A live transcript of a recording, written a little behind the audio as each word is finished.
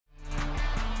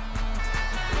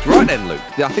Right then,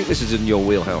 Luke. I think this is in your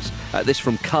wheelhouse. This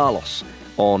from Carlos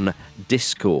on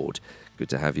Discord. Good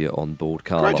to have you on board,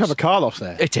 Carlos. Great to have a Carlos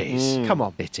there. It is. Come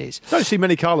on. It is. Don't see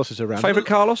many Carloses around. Favourite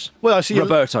Carlos? Well, I see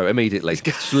Roberto immediately.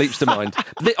 Leaps to mind.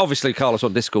 Obviously, Carlos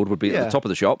on Discord would be at the top of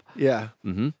the shop. Yeah.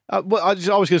 Well, I was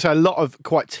going to say a lot of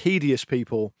quite tedious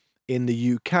people in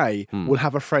the UK will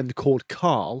have a friend called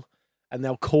Carl, and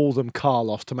they'll call them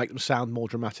Carlos to make them sound more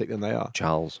dramatic than they are.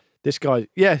 Charles. This guy,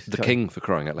 yeah. The king, for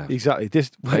crying out loud. Exactly.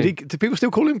 Do people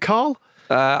still call him Carl?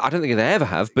 I don't think they ever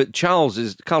have, but Carlos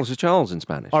is Charles in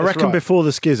Spanish. I reckon before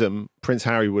the schism, Prince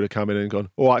Harry would have come in and gone,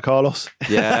 "All right, Carlos."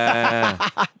 Yeah.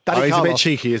 He's a bit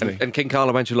cheeky, isn't he? And King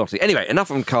Carlo Ancelotti. Anyway,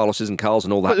 enough on Carloses and Carls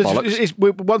and all that bollocks.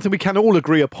 One thing we can all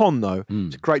agree upon, though,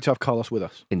 it's great to have Carlos with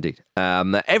us. Indeed.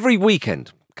 Every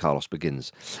weekend, Carlos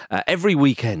begins. Every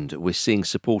weekend, we're seeing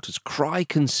supporters cry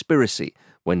conspiracy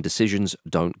when decisions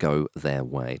don't go their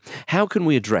way. How can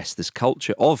we address this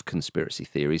culture of conspiracy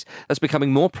theories that's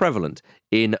becoming more prevalent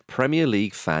in Premier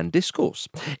League fan discourse?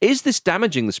 Is this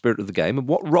damaging the spirit of the game, and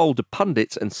what role do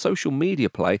pundits and social media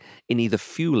play in either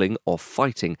fueling or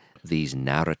fighting these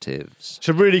narratives? It's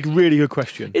a really, really good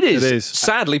question. It is.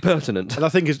 Sadly pertinent. And I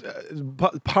think it's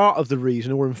part of the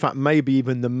reason, or in fact maybe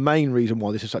even the main reason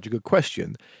why this is such a good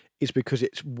question, is because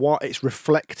it's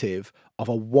reflective of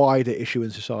a wider issue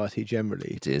in society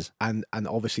generally. It is. And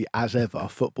obviously, as ever,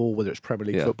 football, whether it's Premier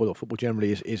League football or football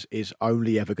generally, is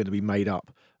only ever going to be made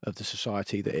up of the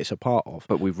society that it's a part of.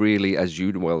 But we really, as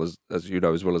you know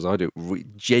as well as I do,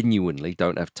 genuinely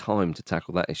don't have time to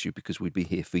tackle that issue because we'd be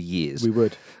here for years. We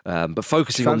would. But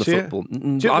focusing on the football...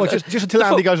 Just until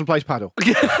Andy goes and plays paddle.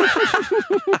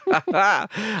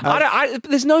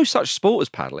 There's no such sport as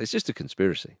paddle. It's just a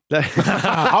conspiracy.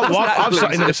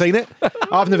 I've never seen it.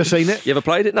 I've never seen it. You ever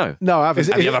played it? No. No, I haven't.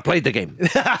 Have you ever played the game?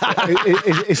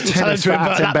 It's tennis for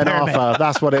Captain Ben Arthur.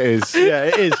 That's what it is. Yeah,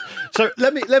 it is. So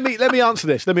let me answer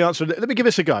this. Let me give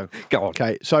this a go. Go on.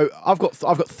 Okay. So I've got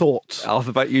thoughts. I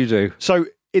bet you do. So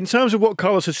in terms of what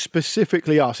Carlos has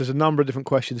specifically asked, there's a number of different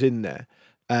questions in there.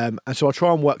 And so I'll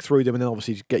try and work through them and then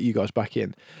obviously get you guys back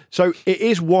in. So it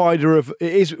is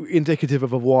indicative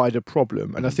of a wider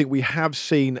problem. And I think we have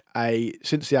seen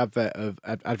since the advent of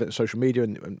social media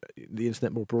and the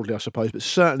internet more broadly, I suppose, but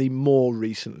certainly more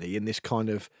recently in this kind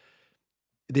of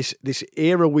this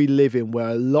era we live in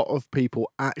where a lot of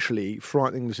people actually,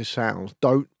 frightening as it sounds,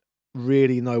 don't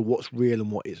really know what's real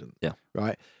and what isn't. Yeah.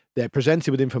 Right? They're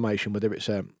presented with information, whether it's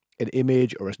an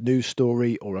image or a news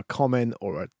story or a comment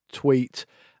or a tweet,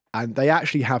 and they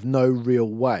actually have no real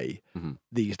way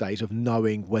these days of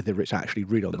knowing whether it's actually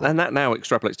real or not. And that now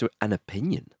extrapolates to an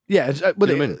opinion. Yeah,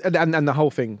 and the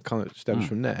whole thing kind of stems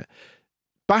from there.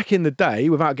 Back in the day,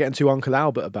 without getting too Uncle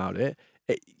Albert about it,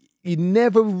 you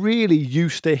never really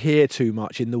used to hear too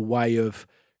much in the way of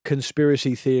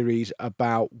conspiracy theories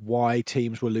about why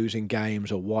teams were losing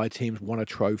games or why teams won a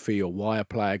trophy or why a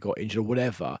player got injured or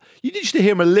whatever. You used to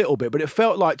hear them a little bit, but it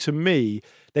felt like to me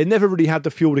they never really had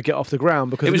the fuel to get off the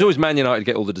ground because it was always Man United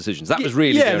get all the decisions. That was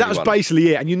really that was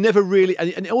basically it. And you never really,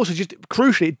 and also just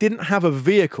crucially, it didn't have a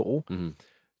vehicle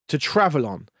to travel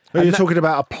on. But you're talking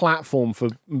about a platform for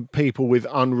people with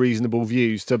unreasonable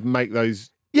views to make those.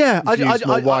 Yeah,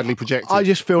 more widely projected. I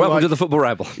just feel welcome to the Football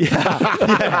Ramble.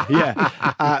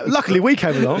 Yeah. Luckily, we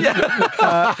came along. No,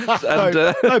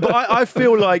 but I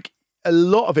feel like a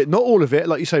lot of it, not all of it,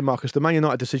 like you say, Marcus, the Man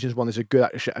United decisions one is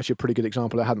actually a pretty good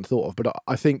example I hadn't thought of. But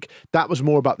I think that was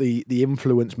more about the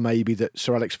influence maybe that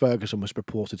Sir Alex Ferguson was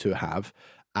purported to have.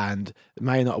 And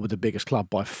Man United were the biggest club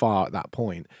by far at that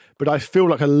point. But I feel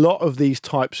like a lot of these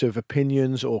types of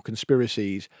opinions or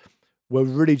conspiracies were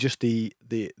really just the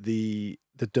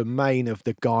domain of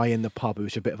the guy in the pub who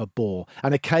was a bit of a bore.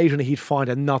 And occasionally he'd find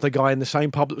another guy in the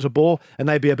same pub that was a bore and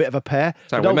they'd be a bit of a pair.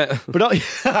 But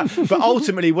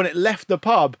ultimately, when it left the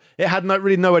pub, it had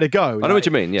really nowhere to go. I know what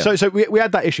you mean, yeah. So we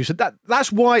had that issue. So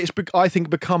that's why it's, I think,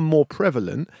 become more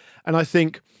prevalent. And I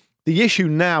think the issue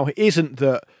now isn't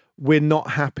that we're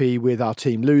not happy with our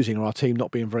team losing or our team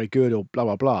not being very good or blah,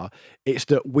 blah, blah. It's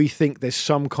that we think there's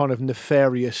some kind of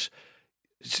nefarious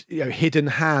hidden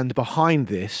hand behind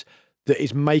this that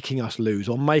is making us lose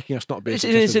or making us not be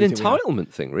successful. It's an entitlement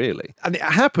thing, really. And it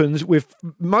happens with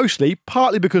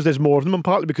partly because there's more of them and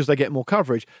partly because they get more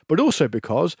coverage, but also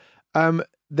because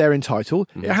they're entitled.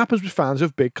 It happens with fans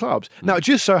of big clubs. Now, it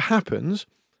just so happens,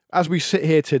 as we sit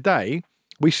here today,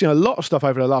 we've seen a lot of stuff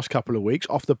over the last couple of weeks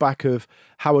off the back of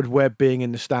Howard Webb being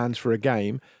in the stands for a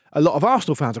game. A lot of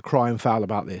Arsenal fans are crying foul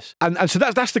about this. And so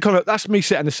that's me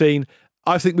setting the scene.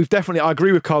 I think I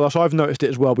agree with Carlos. I've noticed it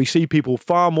as well. We see people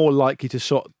far more likely to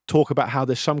sort of talk about how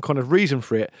there's some kind of reason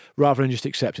for it rather than just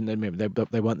accepting that maybe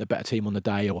they weren't the better team on the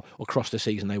day or across the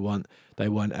season they weren't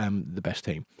the best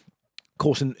team. Of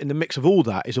course, in the mix of all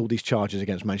that is all these charges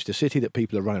against Manchester City that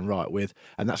people are running riot with,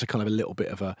 and that's a kind of a little bit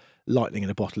of a lightning in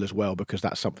a bottle as well, because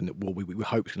that's something that we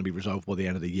hope is going to be resolved by the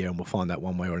end of the year, and we'll find out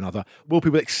one way or another. Will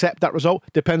people accept that result?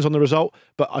 Depends on the result,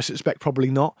 but I suspect probably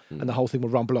not, and the whole thing will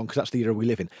rumble on because that's the era we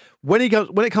live in. When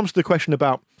it comes to the question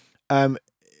about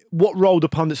what role do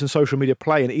pundits and social media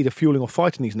play in either fueling or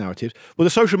fighting these narratives? Well,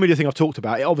 the social media thing I've talked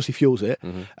about, it obviously fuels it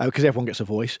because everyone gets a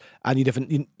voice, and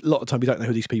a lot of the time you don't know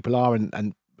who these people are,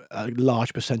 and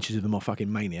large percentages of them are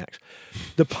fucking maniacs.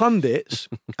 The pundits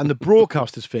and the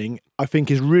broadcasters thing, I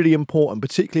think, is really important,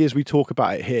 particularly as we talk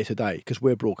about it here today, because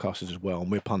we're broadcasters as well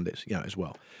and we're pundits, as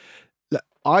well. Look,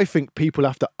 I think people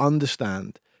have to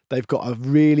understand they've got a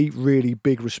really, really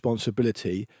big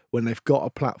responsibility when they've got a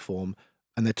platform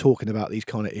and they're talking about these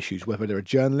kind of issues, whether they're a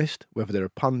journalist, whether they're a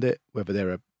pundit, whether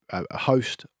they're a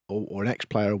host or an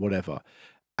ex-player or whatever.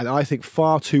 And I think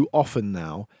far too often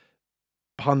now,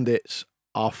 pundits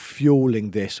are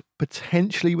fueling this,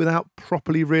 potentially without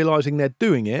properly realising they're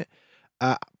doing it,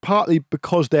 partly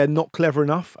because they're not clever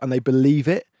enough and they believe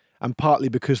it, and partly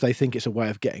because they think it's a way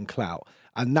of getting clout.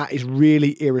 And that is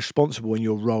really irresponsible in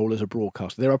your role as a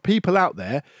broadcaster. There are people out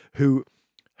there who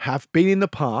have been in the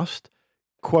past,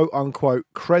 quote unquote,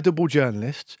 credible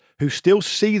journalists, who still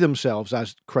see themselves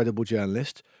as credible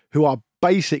journalists, who are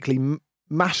basically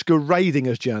masquerading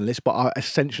as journalists but are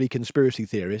essentially conspiracy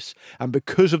theorists, and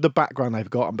because of the background they've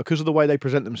got and because of the way they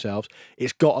present themselves,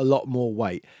 it's got a lot more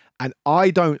weight. And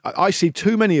I see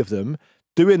too many of them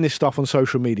doing this stuff on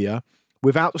social media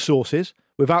without the sources,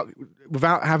 without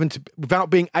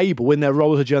being able in their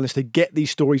role as a journalist to get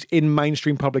these stories in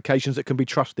mainstream publications that can be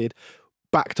trusted,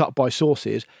 backed up by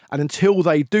sources, and until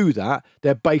they do that,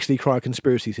 they're basically crying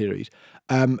conspiracy theories,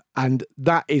 and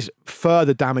that is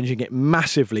further damaging it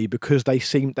massively because they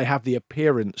have the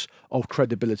appearance of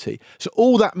credibility. So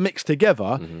all that mixed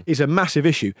together is a massive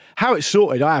issue. How it's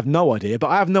sorted, I have no idea, but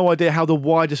I have no idea how the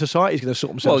wider society is going to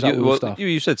sort themselves out with all this stuff.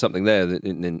 You said something there that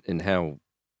in how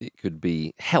it could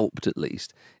be helped, at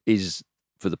least, is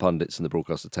for the pundits and the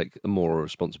broadcasters to take more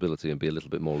responsibility and be a little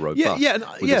bit more robust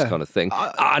with this kind of thing.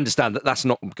 I understand that that's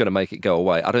not going to make it go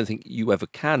away. I don't think you ever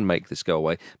can make this go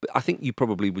away, but I think you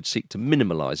probably would seek to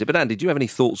minimise it. But Andy, do you have any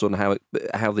thoughts on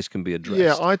how this can be addressed?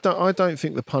 Yeah, I don't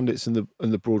think the pundits and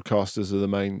the broadcasters are the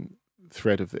main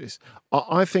thread of this.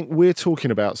 I think we're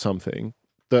talking about something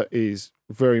that is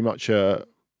very much a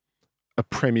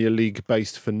Premier League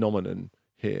based phenomenon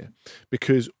here,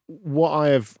 because what I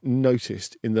have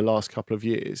noticed in the last couple of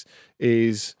years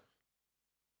is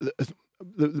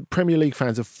the Premier League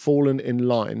fans have fallen in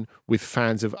line with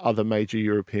fans of other major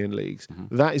European leagues.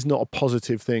 That is not a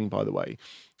positive thing, by the way.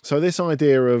 So this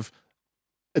idea of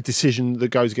a decision that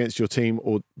goes against your team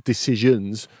or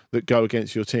decisions that go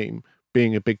against your team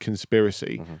being a big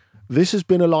conspiracy, this has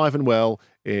been alive and well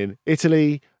in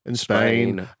Italy and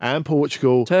Spain and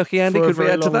Portugal. Turkey, Andy, could we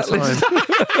add to that list?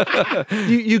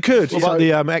 you could. What about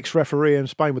the ex-referee in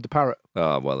Spain with the parrot?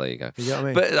 Oh, well, there you go. You know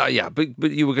what I mean?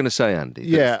 But you were going to say,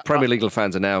 Andy, that Premier League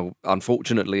fans are now,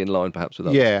 unfortunately, in line perhaps with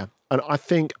others. Yeah, and I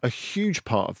think a huge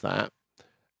part of that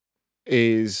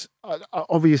is,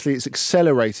 obviously it's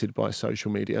accelerated by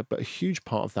social media, but a huge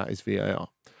part of that is VAR.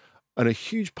 And a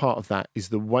huge part of that is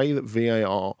the way that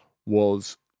VAR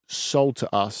was sold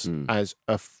to us as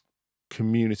a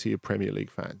community of Premier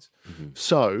League fans.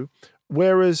 So,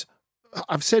 whereas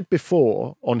I've said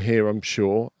before on here, I'm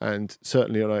sure, and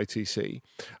certainly on OTC,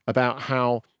 about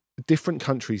how different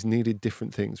countries needed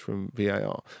different things from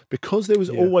VAR, because there was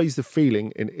always the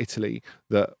feeling in Italy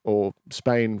that, or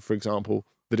Spain, for example,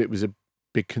 that it was a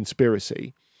big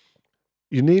conspiracy.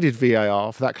 You needed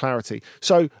VAR for that clarity.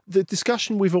 So the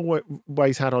discussion we've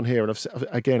always had on here, and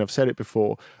I've said it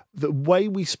before, the way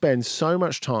we spend so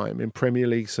much time in Premier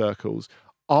League circles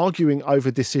arguing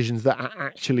over decisions that are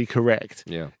actually correct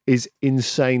is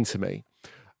insane to me.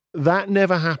 That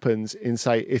never happens in,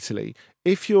 say, Italy.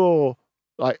 If you're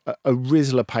like a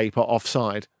Rizzler paper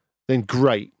offside, then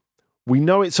great. We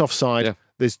know it's offside. Yeah.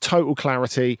 There's total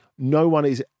clarity. No one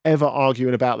is ever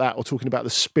arguing about that or talking about the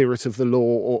spirit of the law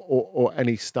or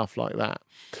any stuff like that.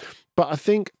 But I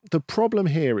think the problem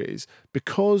here is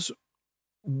because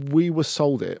we were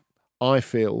sold it, I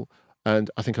feel,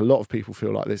 and I think a lot of people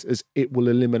feel like this, as it will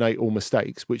eliminate all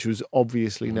mistakes, which was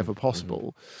obviously never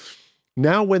possible.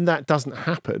 Now, when that doesn't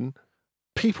happen,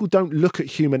 people don't look at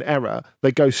human error;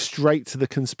 they go straight to the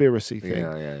conspiracy thing.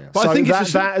 Yeah. But So I think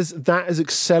that has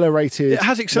accelerated. It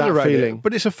has that accelerated, feeling.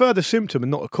 but it's a further symptom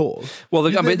and not a cause. Well,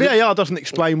 the VAR doesn't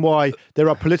explain why there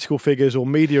are political figures or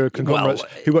media conglomerates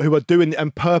who are doing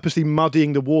and purposely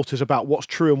muddying the waters about what's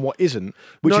true and what isn't.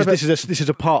 This is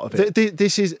a part of it.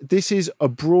 This is a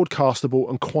broadcastable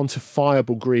and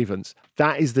quantifiable grievance.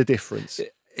 That is the difference.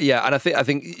 Yeah, and I think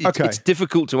it's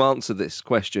difficult to answer this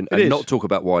question and not talk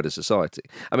about wider society.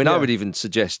 I mean, I would even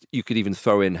suggest you could even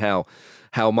throw in how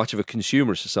much of a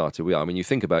consumer society we are. I mean, you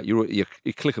think about you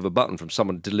click of a button from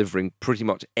someone delivering pretty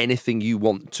much anything you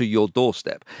want to your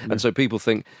doorstep, and so people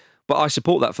think, but I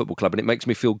support that football club and it makes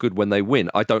me feel good when they win.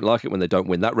 I don't like it when they don't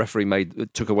win. That referee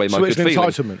took away my good feeling. So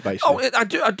it's an entitlement, basically. Oh,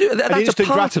 I do. That's instant a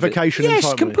part gratification. Of it. Yes,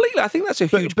 entitlement. completely. I think that's a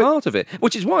huge part of it.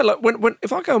 Which is why, like, when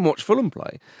if I go and watch Fulham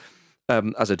play,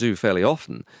 as I do fairly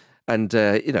often, and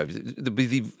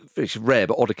it's rare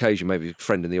but odd occasion, maybe a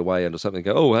friend in the away end or something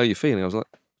go, "Oh, how are you feeling?" I was like,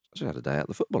 I just had a day out of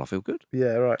the football. I feel good.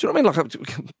 Yeah, right. Do you know what I mean?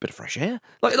 Like a bit of fresh air.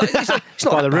 It's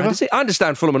not that bad, is it? I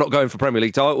understand Fulham are not going for Premier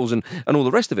League titles and all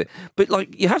the rest of it, but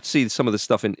like you have to see some of the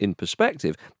stuff in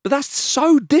perspective. But that's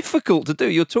so difficult to do.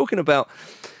 You're talking about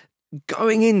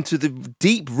going into the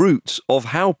deep roots of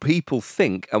how people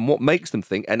think and what makes them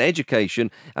think, and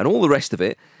education and all the rest of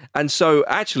it. And so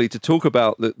actually to talk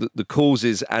about the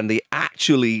causes and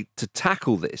to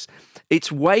tackle this,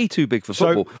 it's way too big for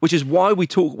football, which is why we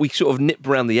sort of nip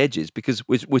around the edges, because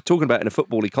we're talking about it in a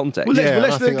football-y context. Well,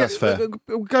 I think that's fair.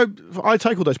 I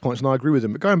take all those points and I agree with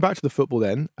them, but going back to the football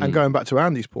then, and going back to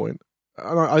Andy's point,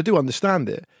 and I do understand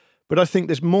it, but I think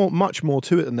there's much more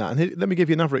to it than that. And let me give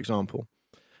you another example.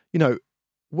 You know,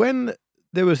 when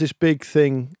there was this big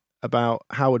thing about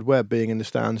Howard Webb being in the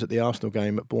stands at the Arsenal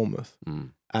game at Bournemouth,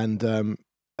 and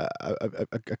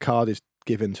a card is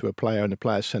given to a player and the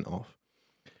player's sent off,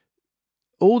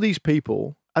 all these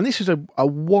people, and this is a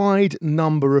wide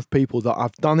number of people that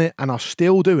have done it and are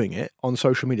still doing it on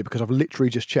social media, because I've literally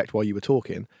just checked while you were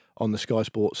talking on the Sky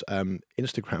Sports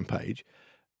Instagram page,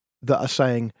 that are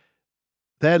saying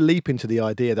they're leaping to the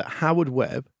idea that Howard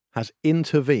Webb has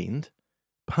intervened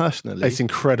personally. It's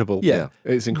incredible. Yeah.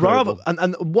 It's incredible.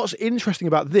 And what's interesting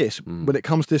about this, when it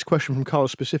comes to this question from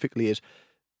Carlos specifically, is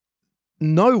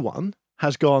no one's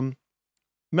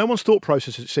thought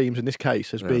process, it seems, in this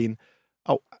case has been,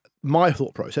 my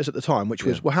thought process at the time, which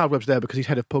was, well, Howard Webb's there because he's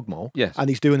head of Pugmole, and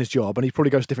he's doing his job, and he probably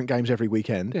goes to different games every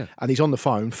weekend, and he's on the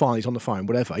phone,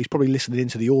 whatever. He's probably listening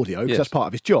into the audio because that's part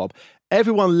of his job.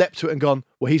 Everyone leapt to it and gone,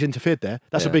 well, he's interfered there.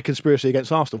 That's a big conspiracy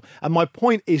against Arsenal. And my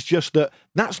point is just that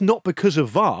that's not because of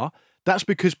VAR. That's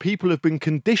because people have been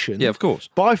conditioned of course,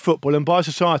 by football and by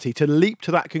society to leap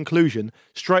to that conclusion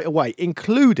straight away,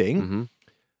 including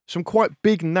some quite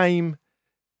big name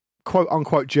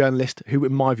quote-unquote journalists who,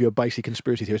 in my view, are basically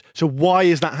conspiracy theorists. So why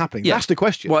is that happening? That's the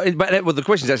question. Well, the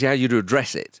question is actually how you do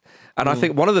address it. And I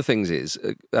think one of the things is...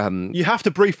 you have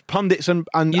to brief pundits and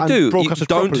broadcasters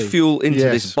don't properly. fuel into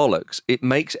this bollocks. It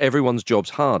makes everyone's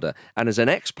jobs harder. And as an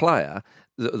ex-player,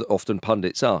 that often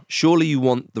pundits are, surely you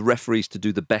want the referees to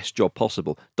do the best job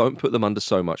possible. Don't put them under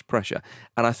so much pressure.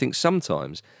 And I think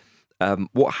sometimes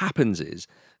what happens is,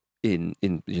 in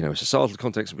a societal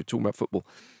context, we're talking about football,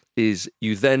 is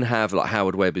you then have, like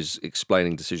Howard Webb is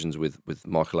explaining decisions with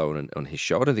Michael Owen on his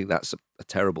show. I don't think that's a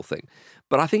terrible thing.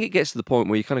 But I think it gets to the point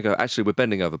where you kind of go, actually, we're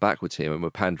bending over backwards here and we're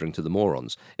pandering to the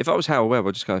morons. If I was Howard Webb,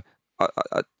 I'd just go,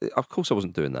 of course I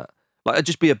wasn't doing that. Like, I'd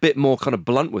just be a bit more kind of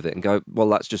blunt with it and go, well,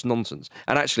 that's just nonsense.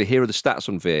 And actually, here are the stats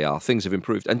on VAR. Things have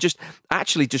improved. And just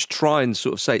try and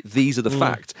sort of say, these are the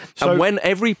facts. And when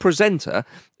every presenter,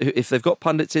 if they've got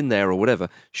pundits in there or whatever,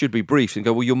 should be briefed and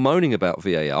go, well, you're moaning about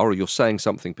VAR or you're saying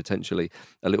something potentially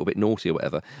a little bit naughty or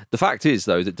whatever. The fact is,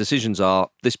 though, that decisions are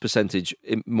this percentage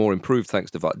more improved thanks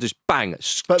to VAR. Just bang,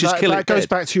 kill it. That goes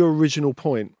back to your original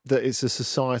point that it's a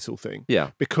societal thing.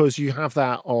 Yeah. Because you have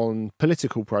that on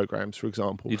political programmes, for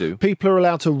example. You do. People are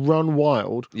allowed to run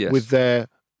wild with their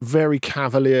very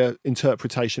cavalier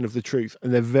interpretation of the truth,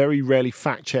 and they're very rarely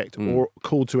fact-checked or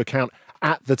called to account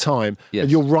at the time. Yes.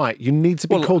 And you're right, you need to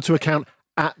be called to account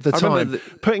at the time.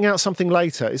 Putting out something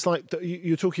later, it's like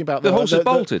you're talking about the horse is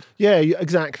bolted.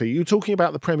 Exactly. You're talking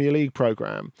about the Premier League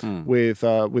programme with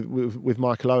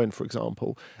Michael Owen, for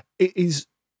example. It is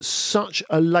such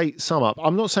a late sum up.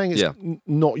 I'm not saying it's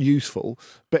not useful,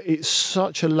 but it's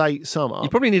such a late sum up. You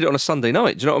probably need it on a Sunday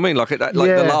night. Do you know what I mean? Like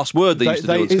the last word they used to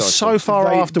do on Sky It's so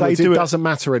far afterwards, it doesn't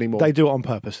matter anymore. They do it on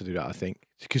purpose to do that, I think.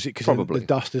 Because the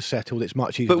dust has settled, it's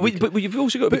much easier. But you've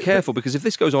also got to be careful, because if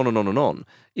this goes on and on and on,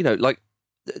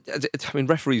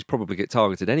 referees probably get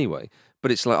targeted anyway. But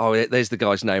it's like, oh, there's the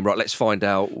guy's name, right? Let's find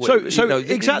out.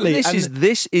 Exactly.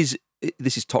 This is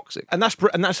this is toxic. And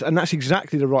that's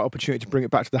exactly the right opportunity to bring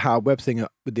it back to the Howard Webb thing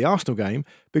with the Arsenal game,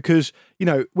 because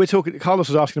we're talking. Carlos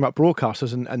was asking about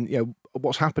broadcasters and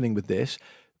what's happening with this.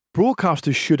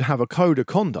 Broadcasters should have a code of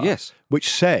conduct, Yes. which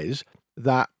says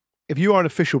that if you are an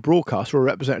official broadcaster or a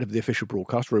representative of the official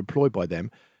broadcaster or employed by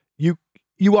them, you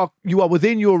are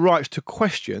within your rights to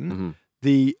question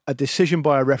a decision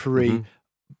by a referee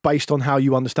based on how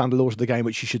you understand the laws of the game,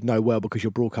 which you should know well because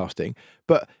you're broadcasting.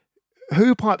 But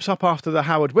who pipes up after the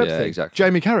Howard Webb thing? Exactly.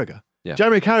 Jamie Carragher. Yeah.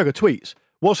 Jamie Carragher tweets,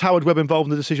 was Howard Webb involved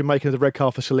in the decision making of the red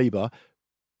card for Saliba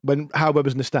when Howard Webb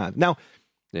was in the stand? Now,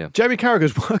 Jamie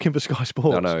Carragher's working for Sky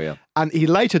Sports. I know, yeah. And he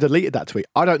later deleted that tweet.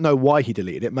 I don't know why he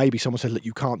deleted it. Maybe someone said, look,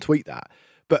 you can't tweet that.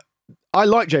 But I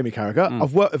like Jamie Carragher.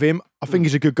 I've worked with him. I think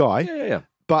he's a good guy. Yeah.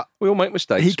 But we all make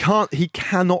mistakes. He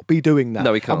cannot be doing that.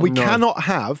 No, he can't. And we cannot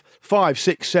have 5,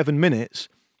 6, 7 minutes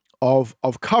of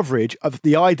coverage of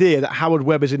the idea that Howard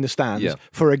Webb is in the stands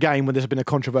for a game when there's been a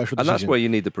controversial decision. And that's where you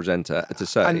need the presenter to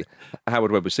say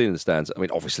Howard Webb was seen in the stands. I mean,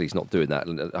 obviously he's not doing that,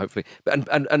 and hopefully. And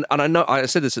I know I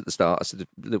said this at the start. I said,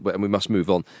 and we must move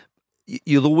on.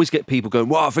 You'll always get people going,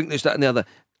 well, I think this, that, and the other.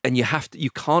 And you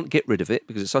can't get rid of it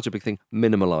because it's such a big thing.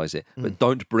 Minimalise it, but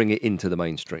don't bring it into the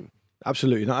mainstream.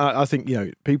 Absolutely. And I think,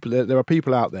 there are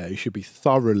people out there who should be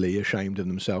thoroughly ashamed of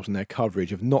themselves and their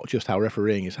coverage of not just how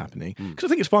refereeing is happening. Because I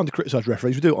think it's fine to criticise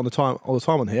referees. We do it all the time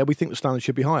on here. We think the standards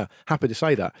should be higher. Happy to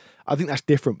say that. I think that's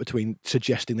different between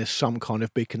suggesting there's some kind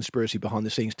of big conspiracy behind the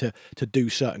scenes to do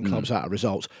certain clubs out of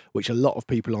results, which a lot of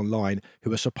people online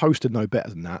who are supposed to know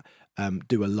better than that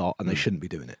do a lot, and they shouldn't be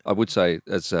doing it. I would say,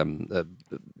 as a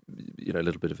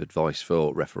little bit of advice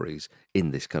for referees in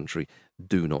this country,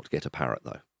 do not get a parrot,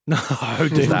 though. No,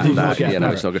 definitely not.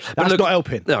 It's not good. That's not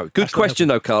helping. No, good question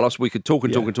though, Carlos. We could talk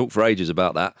and talk for ages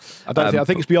about that. I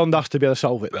think it's beyond us to be able to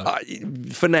solve it,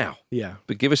 though. For now. Yeah.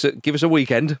 But give us a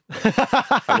weekend and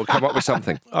we'll come up with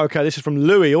something. Okay, this is from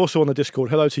Louis, also on the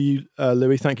Discord. Hello to you,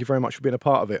 Louis. Thank you very much for being a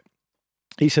part of it.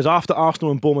 He says, after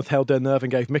Arsenal and Bournemouth held their nerve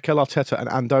and gave Mikel Arteta and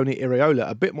Andoni Iraola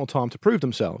a bit more time to prove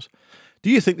themselves, do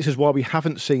you think this is why we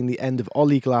haven't seen the end of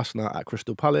Ollie Glasner at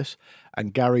Crystal Palace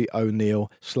and Gary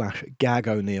O'Neill / Gag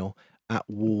O'Neill at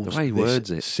Wolves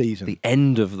this season? The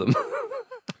end of them.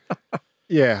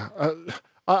 Yeah.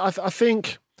 I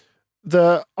think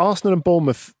the Arsenal and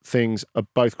Bournemouth things are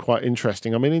both quite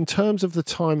interesting. I mean, in terms of the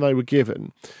time they were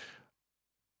given,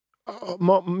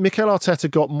 Mikel Arteta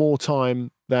got more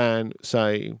time than,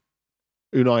 say,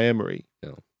 Unai Emery.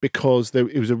 Yeah. Because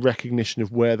it was a recognition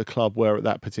of where the club were at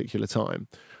that particular time.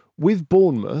 With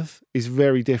Bournemouth, is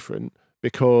very different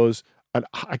because, and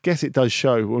I guess it does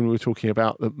show when we were talking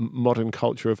about the modern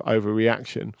culture of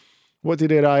overreaction. What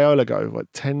did Iraola go?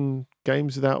 10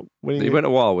 games without winning? He went a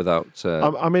while without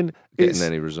getting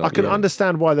any result. I can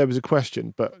understand why there was a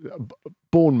question, but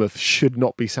Bournemouth should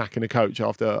not be sacking a coach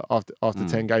after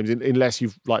 10 games unless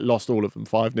you've lost all of them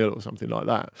 5-0 or something like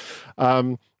that.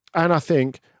 And I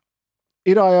think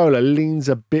Iraola leans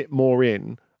a bit more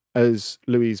in, as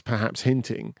Louis is perhaps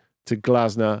hinting, to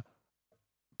Glasner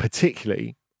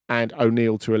particularly and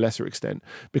O'Neill to a lesser extent.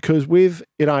 Because with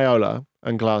Iraola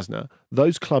and Glasner,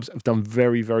 those clubs have done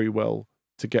very, very well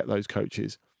to get those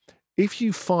coaches. If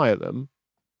you fire them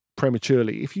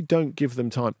prematurely, if you don't give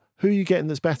them time, who are you getting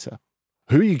that's better?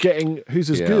 Who are you getting who's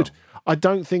as good? I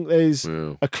don't think there's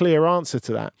a clear answer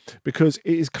to that, because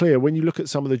it is clear when you look at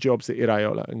some of the jobs that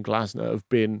Iraola and Glasner have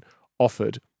been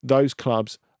offered, those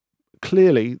clubs,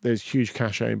 clearly there's huge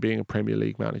cachet in being a Premier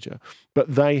League manager,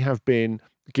 but they have been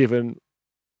given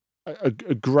a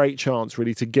great chance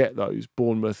really to get those,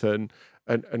 Bournemouth and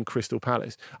Crystal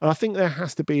Palace. And I think there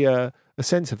has to be a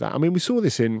sense of that. I mean, we saw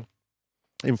this in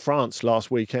France last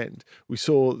weekend. We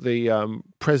saw the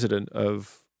president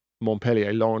of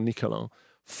Montpellier, Laurent Nicolin,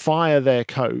 fire their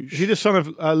coach. Is he the son of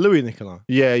Louis Nicolin?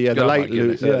 Yeah, the late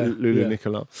Louis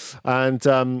Nicolin.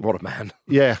 And what a man.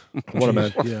 Yeah, what a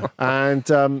man. Yeah.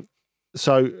 And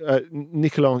so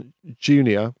Nicolin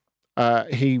Jr.,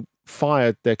 he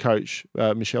fired their coach,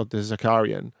 Michel de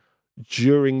Zakarian,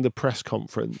 during the press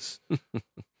conference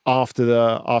after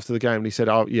the game. And he said,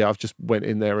 "Oh yeah, I've just went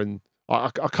in there and I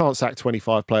can't sack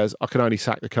 25 players. I can only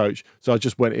sack the coach. So I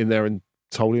just went in there and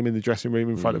told him in the dressing room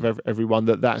in front of everyone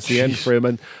that's the end for him."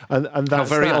 And that's how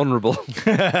very honourable.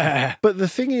 But the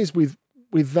thing is with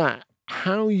that,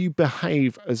 how you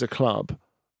behave as a club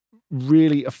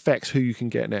really affects who you can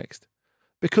get next.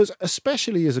 Because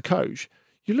especially as a coach,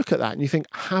 you look at that and you think,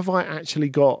 have I actually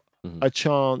got a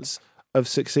chance of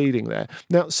succeeding there?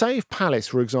 Now, say if Palace,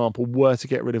 for example, were to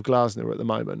get rid of Glasner at the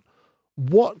moment,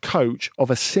 what coach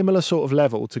of a similar sort of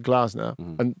level to Glasner,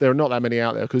 and there are not that many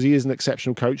out there because he is an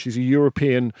exceptional coach, he's a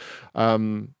European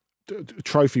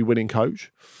trophy-winning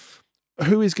coach,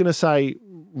 who is going to say,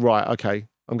 right, okay,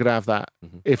 I'm going to have that?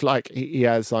 If like he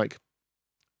has like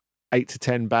 8 to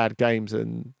 10 bad games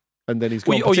and then he's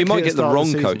gone. Or you might get the wrong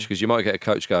season. coach, because you might get a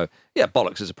coach go, yeah,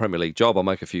 bollocks, it's a Premier League job, I'll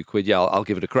make a few quid, yeah, I'll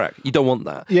give it a crack. You don't want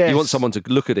that. Yes. You want someone to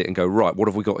look at it and go, right, what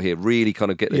have we got here? Really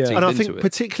kind of get their teeth And I into think it.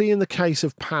 particularly in the case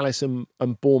of Palace and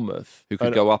Bournemouth, Who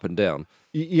could go up and down.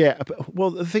 yeah.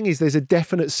 Well, the thing is, there's a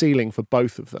definite ceiling for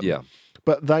both of them. Yeah.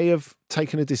 But they have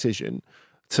taken a decision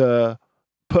to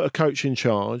put a coach in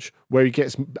charge where he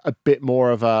gets a bit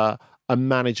more of a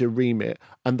manager remit,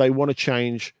 and they want to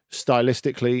change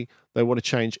stylistically, they want to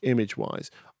change image-wise.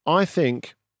 I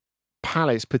think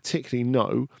Palace particularly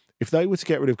know if they were to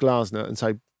get rid of Glasner and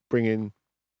say bring in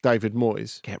David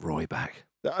Moyes, Get Roy back.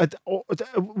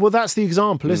 well, that's the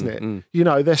example, isn't it? You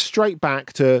know, they're straight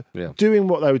back to doing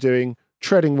what they were doing,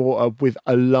 treading water with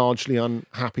a largely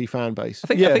unhappy fan base. I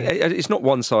think it's not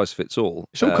one size fits all.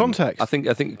 It's all context. I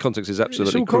think context is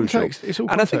absolutely all crucial. context. It's all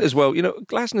And I think context. as well, you know,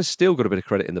 Glasner's still got a bit of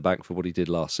credit in the bank for what he did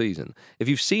last season. If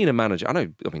you've seen a manager,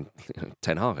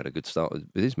 Ten Hag had a good start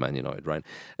with his Man United reign.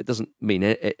 It doesn't mean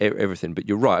everything, but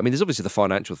you're right. I mean, there's obviously the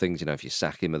financial things, you know, if you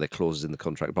sack him, are there clauses in the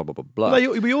contract, blah, blah, blah, blah.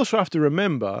 We also have to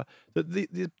remember that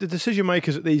the decision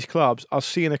makers at these clubs are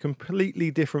seeing a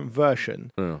completely different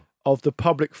version of the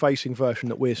public-facing version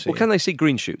that we're seeing. Well, can they see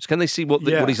green shoots? Can they see what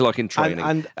he's like in training?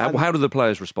 And how do the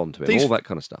players respond to him? All that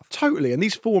kind of stuff. Totally. And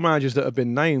these four managers that have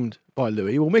been named by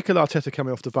Louis, well, Mikel Arteta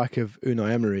coming off the back of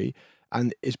Unai Emery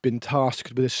and has been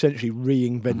tasked with essentially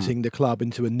reinventing the club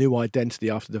into a new identity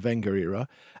after the Wenger era.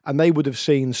 And they would have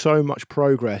seen so much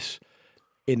progress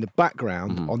in the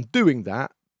background on doing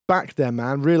that, backed their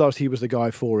man, realised he was the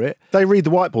guy for it. They read the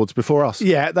whiteboards before us.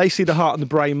 Yeah, they see the heart and the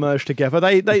brain merge together.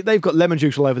 They've got lemon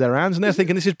juice all over their hands, and they're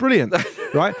thinking this is brilliant,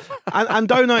 right? And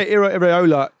Andoni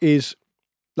Iraola is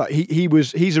like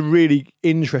he's a really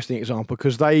interesting example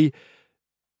because they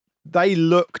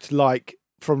looked like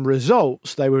from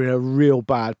results they were in a real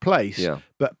bad place. Yeah.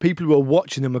 But people who were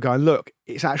watching them were going, look,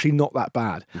 it's actually not that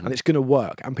bad, and it's going to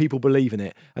work, and people believe in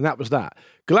it, and that was that.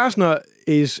 Glasner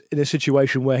is in a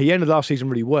situation where he ended last season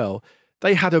really well.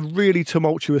 They had a really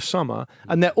tumultuous summer,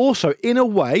 and they're also, in a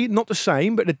way, not the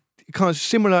same, but a kind of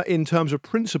similar in terms of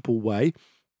principle way.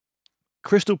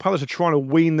 Crystal Palace are trying to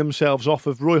wean themselves off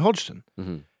of Roy Hodgson.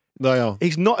 They are.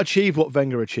 He's not achieved what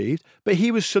Wenger achieved, but he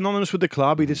was synonymous with the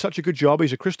club. He did such a good job.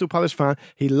 He's a Crystal Palace fan.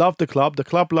 He loved the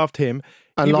club loved him.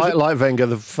 And like Wenger,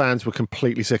 the fans were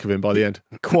completely sick of him by the end.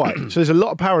 Quite. So there's a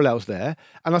lot of parallels there.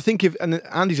 And I think and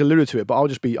Andy's alluded to it, but I'll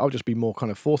just be more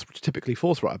kind of typically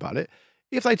forthright about it.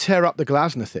 If they tear up the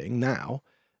Glasner thing now,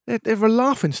 they're a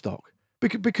laughing stock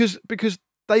because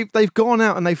they've gone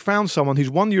out and they've found someone who's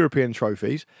won European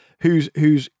trophies,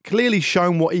 who's clearly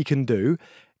shown what he can do,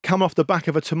 come off the back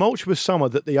of a tumultuous summer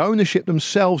that the ownership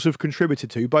themselves have contributed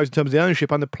to, both in terms of the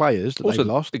ownership and the players that they've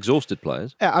lost. Exhausted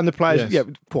players. Yeah, and the players, Yes.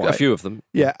 quite. A few of them.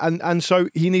 Yeah, and so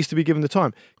he needs to be given the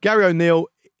time. Gary O'Neill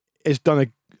has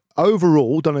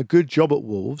overall done a good job at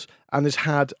Wolves and has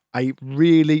had a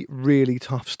really, really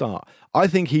tough start. I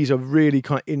think he's a really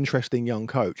kind of interesting young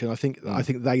coach, and I think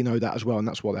they know that as well, and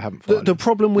that's why they haven't fired The him.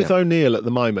 problem with O'Neill at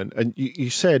the moment, and you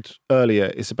said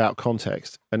earlier it's about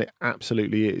context, and it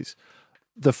absolutely is.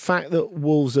 The fact that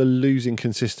Wolves are losing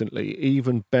consistently,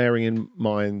 even bearing in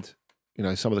mind, you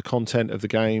know, some of the content of the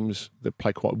games, they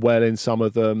play quite well in some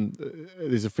of them.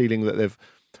 There's a feeling that they've,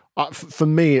 for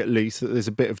me at least, that there's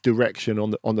a bit of direction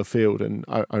on the field, and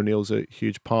O'Neill's a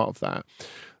huge part of that.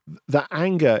 The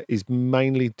anger is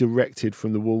mainly directed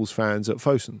from the Wolves fans at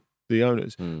Fosun, the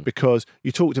owners, because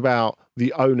you talked about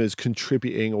the owners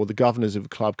contributing, or the governors of the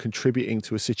club contributing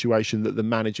to a situation that the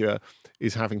manager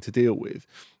is having to deal with.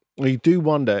 You do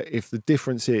wonder if the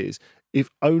difference is if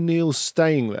O'Neill's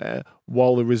staying there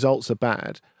while the results are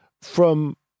bad.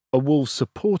 From a Wolves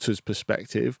supporter's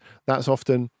perspective, that's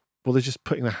often, well, they're just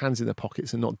putting their hands in their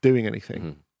pockets and not doing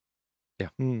anything.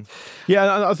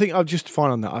 Yeah, I think I'll just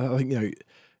fine on that. I think, you know,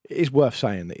 it is worth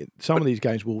saying that some of these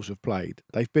games Wolves have played,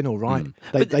 they've been all right.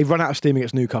 They've run out of steam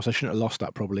against Newcastle. They shouldn't have lost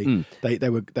that probably.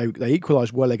 They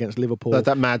equalised well against Liverpool.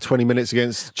 That mad 20 minutes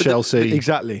against Chelsea.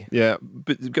 Exactly. Yeah.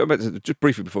 But going back to just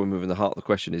briefly before we move in the heart of the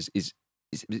question is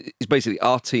basically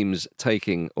our teams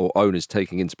taking, or owners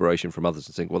taking inspiration from others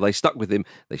and saying, well, they stuck with him.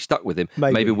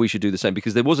 Maybe we should do the same,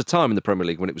 because there was a time in the Premier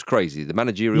League when it was crazy, the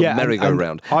managerial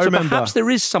merry-go-round. I remember, perhaps there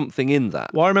is something in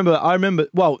that. Well, I remember.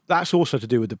 Well, that's also to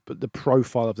do with the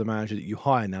profile of the manager that you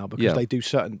hire now, because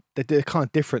they're kind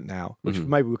of different now. Which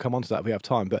maybe we'll come on to that if we have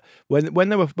time. But when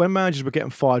managers were getting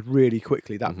fired really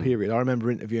quickly, that period, I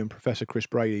remember interviewing Professor Chris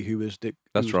Brady, who was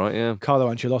Carlo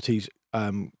Ancelotti's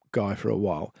guy for a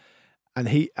while.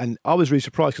 And I was really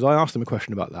surprised because I asked him a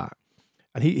question about that.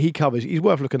 And he covers, he's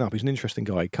worth looking up. He's an interesting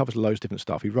guy. He covers loads of different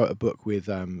stuff. He wrote a book with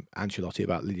Ancelotti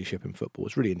about leadership in football.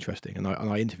 It's really interesting. And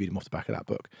I interviewed him off the back of that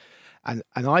book. And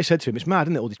I said to him, it's mad,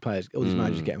 isn't it, all these players, all these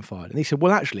managers getting fired. And he said,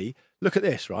 well, actually, look at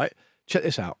this, right? Check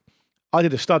this out. I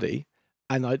did a study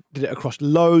and I did it across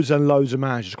loads and loads of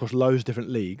managers, across loads of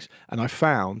different leagues. And I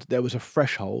found there was a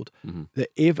threshold that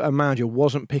if a manager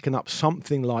wasn't picking up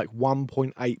something like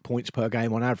 1.8 points per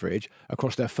game on average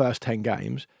across their first 10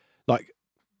 games, like,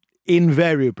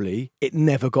 invariably, it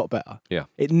never got better. Yeah.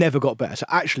 It never got better. So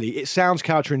actually, it sounds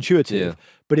counterintuitive,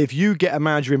 but if you get a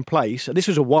manager in place, and this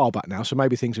was a while back now, so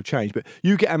maybe things have changed, but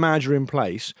you get a manager in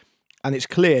place, and it's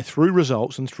clear through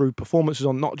results and through performances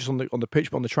on not just on the pitch,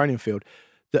 but on the training field,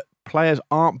 that players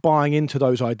aren't buying into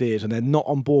those ideas and they're not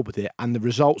on board with it, and the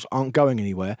results aren't going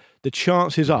anywhere, the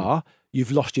chances are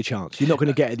you've lost your chance. You're not going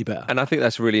to get any better. And I think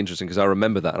that's really interesting because I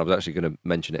remember that, and I was actually going to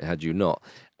mention it had you not.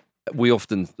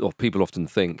 People often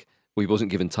think, well, he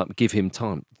wasn't given time. Give him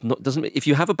time. If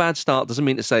you have a bad start, doesn't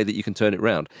mean to say that you can turn it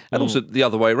around. And also the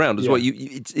other way around as well.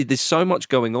 There's so much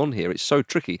going on here. It's so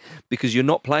tricky because you're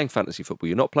not playing fantasy football.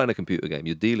 You're not playing a computer game.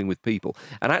 You're dealing with people.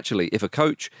 And actually, if a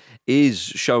coach is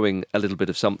showing a little bit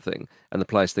of something and the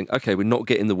players think, okay, we're not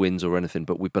getting the wins or anything,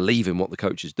 but we believe in what the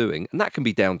coach is doing, and that can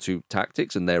be down to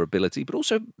tactics and their ability, but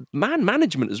also man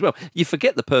management as well. You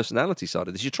forget the personality side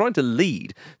of this. You're trying to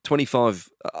lead 25,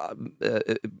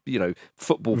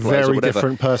 football players. Very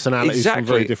different personalities from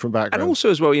very different backgrounds. And also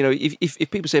as well,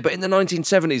 if people say, but in the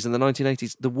 1970s and the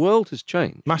 1980s, the world has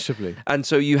changed. Massively. And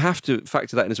so you have to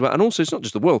factor that in as well. And also, it's not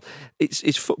just the world, it's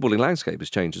footballing landscape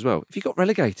has changed as well. If you got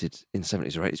relegated in the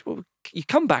 70s or 80s, well, you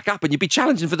come back up and you'd be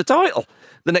challenging for the title.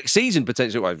 The next season,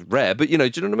 potentially, well, rare, but, do you know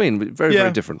what I mean? Very,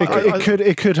 very different.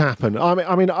 It could happen.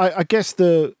 I guess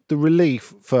the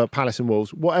relief for Palace and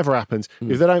Wolves, whatever happens,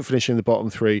 if they don't finish in the bottom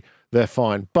three, they're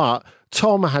fine. But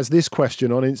Tom has this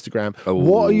question on Instagram.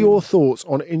 What are your thoughts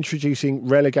on introducing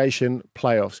relegation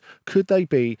playoffs? Could they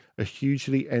be a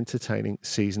hugely entertaining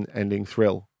season-ending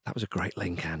thrill? That was a great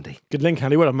link, Andy. Good link,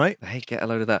 Andy. Well done, mate. Hey, get a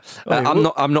load of that.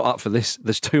 I'm not up for this.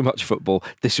 There's too much football.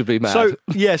 This would be mad.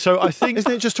 So I think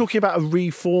isn't it just talking about a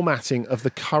reformatting of the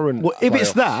current? Well, if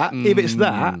it's that,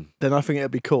 then I think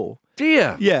it'd be cool.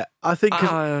 Dear. Yeah, I think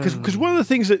because one of the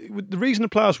things the reason the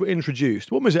playoffs were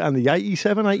introduced, what was it, Andy?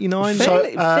 87, 89?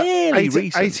 Fairly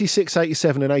recent. 86,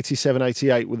 87 and 87,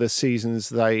 88 were the seasons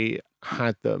they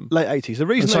had them. Late 80s. The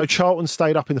reason so Charlton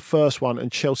stayed up in the first one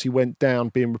and Chelsea went down,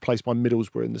 being replaced by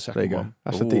Middlesbrough in the second one.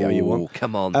 That's the detail you want.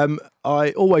 Come on.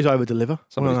 I always over-deliver.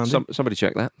 Somebody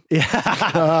check that.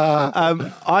 Yeah.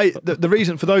 The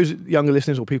reason for those younger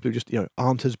listeners or people who just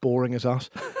aren't as boring as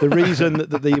us, the reason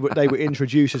that they were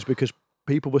introduced is because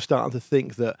people were starting to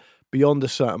think that beyond a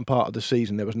certain part of the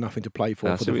season there was nothing to play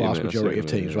for the vast majority of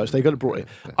teams, right? So they got to brought it.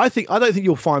 I don't think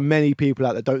you'll find many people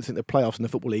out there don't think the playoffs in the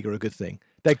Football League are a good thing.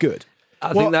 They're good.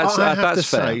 I think that's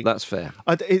fair. That's fair.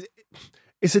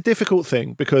 It's a difficult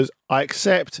thing because I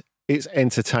accept it's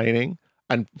entertaining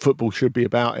and football should be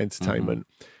about entertainment.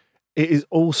 It is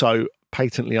also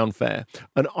patently unfair.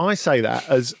 And I say that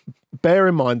as, bear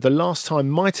in mind, the last time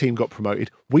my team got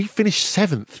promoted, we finished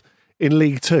 7th. In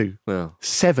League Two,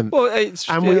 7th,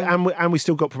 and we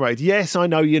still got promoted. Yes, I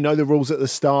know the rules at the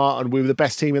start, and we were the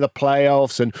best team in the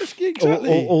playoffs, and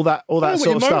all that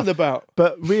sort of stuff. About.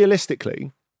 But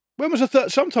realistically, when was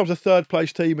sometimes a third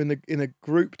place team in a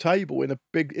group table in a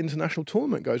big international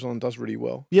tournament goes on and does really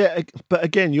well? Yeah, but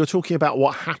again, you're talking about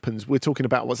what happens. We're talking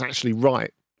about what's actually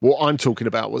right. What I'm talking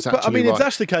about was actually right. If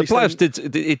that's the case, the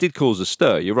playoffs did cause a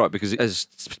stir. You're right, because as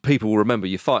people will remember,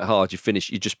 you fight hard, you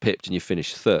just pipped, and you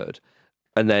finish third.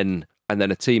 And then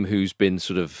a team who's been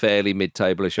sort of fairly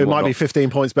mid-table-ish. It might be 15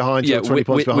 points behind you, or 20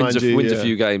 points behind you. Wins a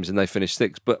few games and they finish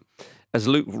 6th. But as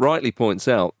Luke rightly points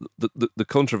out, the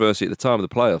controversy at the time of the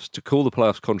playoffs, to call the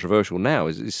playoffs controversial now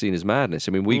is seen as madness.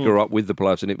 I mean, we grew up with the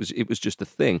playoffs and it was just a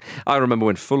thing. I remember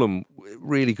when Fulham,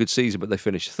 really good season, but they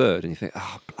finished 3rd, and you think,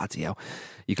 oh, bloody hell.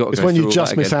 You got to it's when you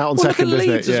just miss out on second, isn't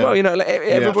it? As well,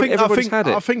 everybody's had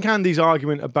it. I think Andy's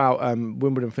argument about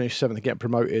Wimbledon finished 7th and get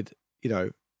promoted,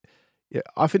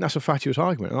 I think that's a fatuous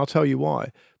argument, and I'll tell you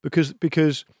why. Because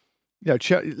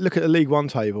look at the League One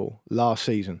table last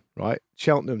season, right?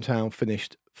 Cheltenham Town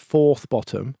finished 4th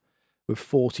bottom with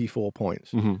 44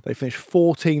 points. They finished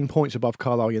 14 points above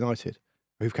Carlisle United,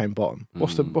 who came bottom.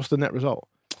 What's the net result?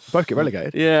 Both get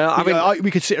relegated. Yeah, I mean,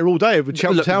 we could sit here all day with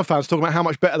Cheltenham Town fans talking about how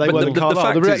much better they were than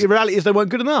Carlisle. The reality is they weren't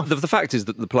good enough. The fact is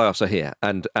that the playoffs are here,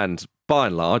 and by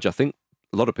and large, I think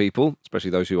a lot of people, especially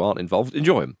those who aren't involved,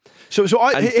 enjoy them.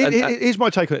 Here's my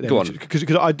take on it. Because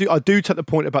I do take the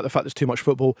point about the fact there's too much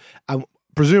football, and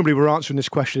presumably we're answering this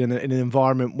question in an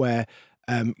environment where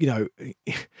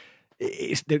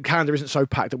the calendar isn't so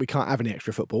packed that we can't have any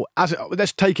extra football.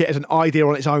 Let's take it as an idea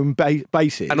on its own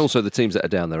basis. And also, the teams that are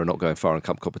down there are not going far in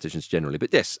cup competitions generally.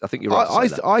 But yes, I think you're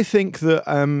right. I think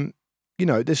that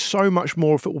there's so much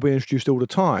more football being introduced all the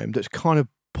time that's kind of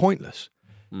pointless.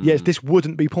 Yes, this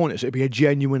wouldn't be pointless. It'd be a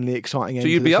genuinely exciting end. So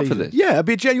you'd be up for this? Yeah, it'd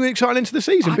be a genuinely exciting end to the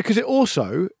season because it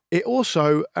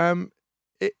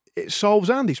solves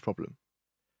Andy's problem.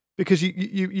 Because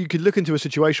you could look into a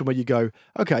situation where you go,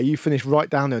 okay, you finished right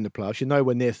down there in the playoffs, you're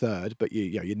nowhere near third, but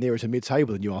you're nearer to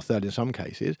mid-table than you are third in some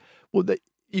cases. Well,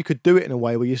 you could do it in a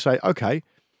way where you say, okay,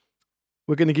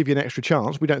 we're going to give you an extra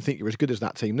chance. We don't think you're as good as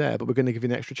that team there, but we're going to give you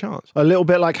an extra chance. A little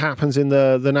bit like happens in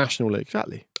the National League.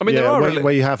 Exactly. I mean,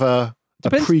 where you have a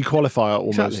pre-qualifier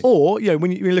almost. Exactly. Or,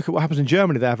 when you look at what happens in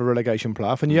Germany, they have a relegation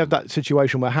playoff, and you have that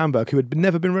situation where Hamburg, who had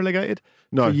never been relegated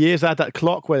for years, they had that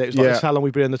clock where it was like, this is how long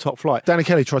we've been in the top flight. Danny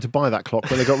Kelly tried to buy that clock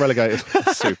when they got relegated.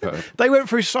 Super. They went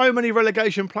through so many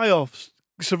relegation playoffs,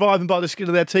 surviving by the skin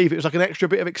of their teeth. It was like an extra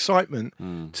bit of excitement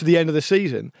to the end of the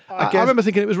season. I remember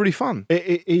thinking it was really fun.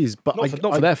 It is, but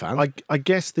not for their fans. I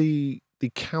guess the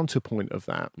counterpoint of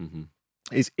that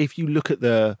is if you look at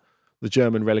the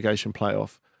German relegation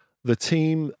playoff, the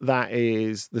team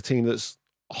that's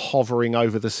hovering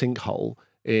over the sinkhole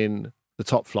in the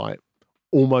top flight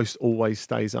almost always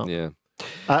stays up. Yeah.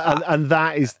 And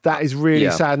that is really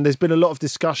sad. And there's been a lot of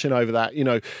discussion over that.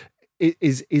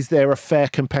 Is there a fair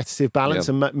competitive balance?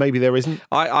 And maybe there isn't.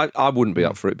 I wouldn't be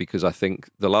up for it because I think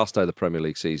the last day of the Premier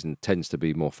League season tends to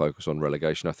be more focused on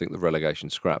relegation. I think the relegation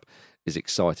scrap is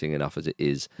exciting enough as it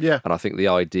is. Yeah. And I think the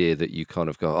idea that you kind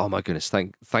of go, oh my goodness,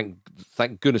 thank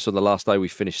goodness on the last day we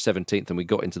finished 17th and we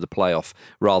got into the playoff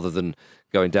rather than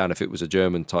going down if it was a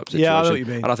German type situation. Yeah, I know what you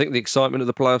mean. And I think the excitement of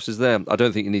the playoffs is there. I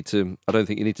don't think you need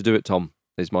to do it, Tom.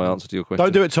 Is my answer to your question.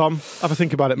 Don't do it, Tom. Have a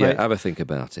think about it, mate. Yeah, have a think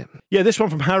about it. Yeah, this one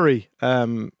from Harry.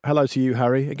 Hello to you,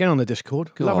 Harry. Again on the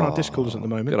Discord. Loving our Discords at the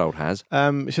moment. Good old Has.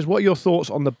 It says, what are your thoughts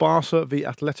on the Barca v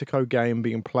Atletico game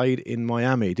being played in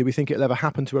Miami? Do we think it'll ever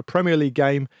happen to a Premier League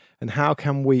game? And how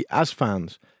can we, as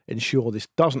fans, ensure this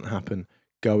doesn't happen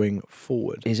going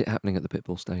forward? Is it happening at the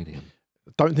Pitbull Stadium?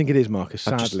 Don't think it is, Marcus,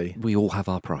 sadly. We all have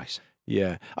our price.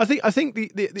 Yeah. I think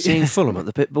the seeing Fulham at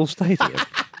the Pitbull Stadium.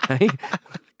 Hey?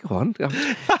 Go on.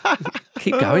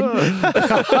 Keep going.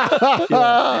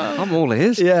 I'm all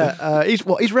ears. Yeah. He's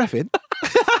reffing.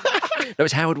 No,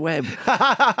 it's Howard Webb.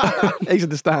 He's in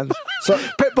the stands. So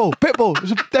Pitbull.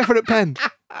 It's a definite pen.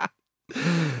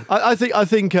 I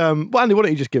think. Well, Andy, why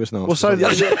don't you just give us an answer? Well, so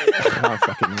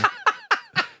fucking know.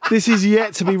 This is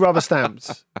yet to be rubber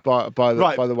stamped by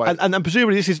the way. And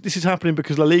presumably this is happening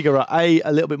because La Liga are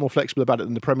a little bit more flexible about it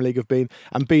than the Premier League have been,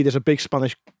 and B, there's a big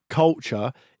Spanish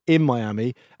culture in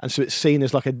Miami, and so it's seen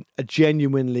as like a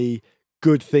genuinely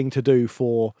good thing to do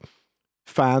for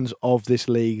fans of this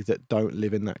league that don't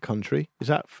live in that country. Is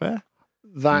that fair?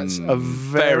 That's a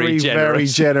very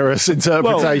generous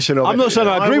interpretation of it. I'm not saying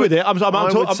I agree with it.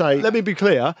 Let me be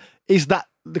clear. Is that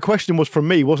the question was from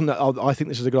me? Wasn't that? Oh, I think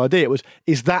this is a good idea. It was.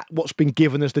 Is that what's been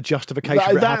given as the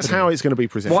justification? That's how it's going to be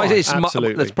presented. Why is it?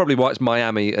 Absolutely. That's probably why it's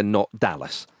Miami and not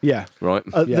Dallas. Yeah. Right.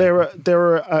 There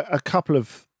are a couple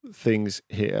of things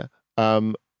here.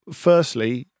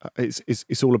 Firstly,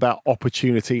 it's all about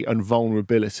opportunity and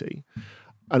vulnerability.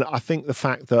 And I think the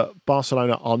fact that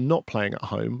Barcelona are not playing at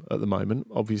home at the moment,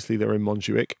 obviously they're in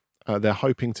Montjuic. They're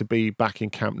hoping to be back in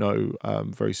Camp Nou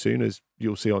very soon, as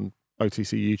you'll see on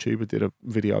OTC YouTube. I did a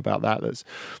video about that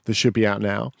that should be out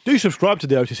now. Do subscribe to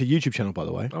the OTC YouTube channel, by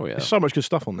the way. Oh, yeah. There's so much good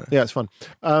stuff on there. Yeah, it's fun.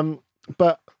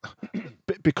 But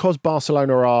because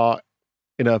Barcelona are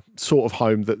in a sort of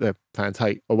home that their fans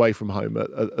hate, away from home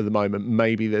at the moment,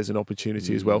 maybe there's an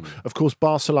opportunity as well. Of course,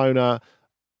 Barcelona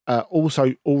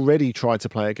also already tried to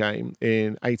play a game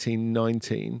in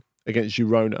 18-19 against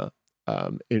Girona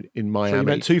in Miami. So you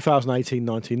meant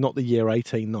 2018-19, not the year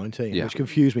 18-19, which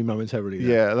confused me momentarily.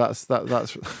 Yeah, that's.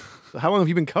 How long have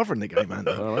you been covering the game, man?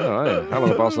 I don't know. How long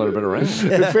have Barcelona been around?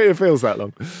 It feels that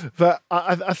long. But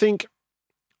I think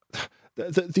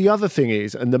the other thing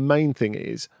is, and the main thing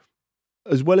is,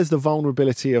 as well as the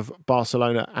vulnerability of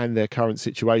Barcelona and their current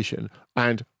situation,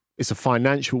 and it's a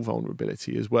financial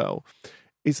vulnerability as well,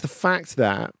 it's the fact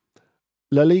that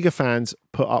La Liga fans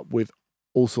put up with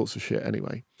all sorts of shit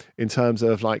anyway, in terms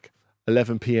of like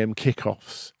 11 p.m.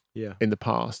 kickoffs in the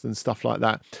past and stuff like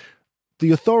that. The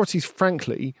authorities,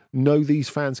 frankly, know these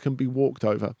fans can be walked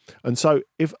over. And so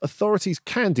if authorities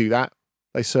can do that,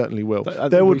 they certainly will.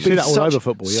 There would be that all over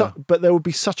football, but there would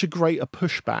be such a greater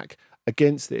pushback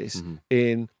against this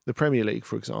in the Premier League,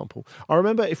 for example. I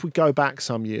remember, if we go back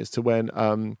some years to when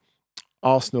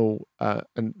Arsenal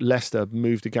and Leicester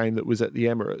moved a game that was at the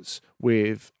Emirates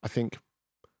with, I think,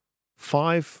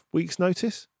 5 weeks'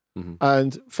 notice. Mhm.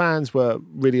 And fans were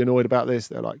really annoyed about this.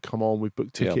 They're like, come on, we've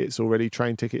booked tickets already,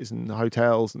 train tickets and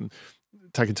hotels, and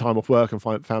taking time off work and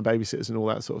found babysitters and all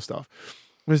that sort of stuff.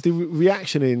 Whereas the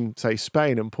reaction in, say,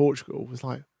 Spain and Portugal was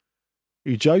like, are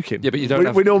you joking? Yeah, but you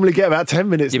don't. We normally get about 10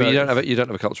 minutes. Yeah, but you don't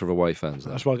have a culture of away fans.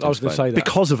 That's what I was going to say. That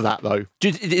Because of that, though.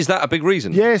 Is that a big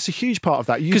reason? Yeah, it's a huge part of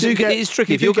that. Because it is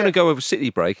tricky. If you're going to go over city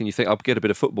break and you think I'll get a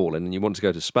bit of football in, and you want to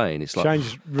go to Spain, it's like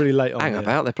change really late on. Hang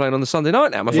about, they're playing on the Sunday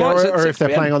night now. My Yeah, flight's at or if 6 they're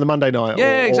PM. playing on the Monday night,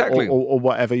 Yeah, exactly. or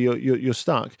whatever, you're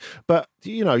stuck. But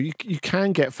you know, you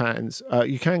can get fans,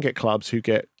 you can get clubs who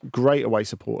get great away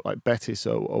support, like Betis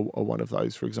or one of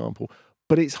those, for example.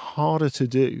 But it's harder to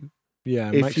do.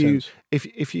 Yeah, if makes you sense.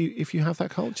 if you have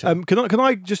that culture. Can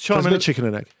I just chime in? Chicken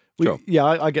and egg. Sure. Yeah,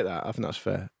 I get that. I think that's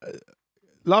fair.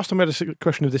 Last time I had a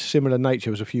question of this similar nature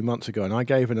was a few months ago, and I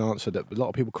gave an answer that a lot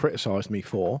of people criticised me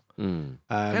for.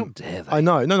 How dare they? I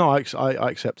know. No, I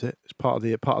accept it. It's part of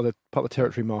the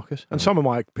territory, Marcus. And some of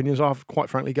my opinions are quite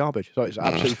frankly garbage. So it's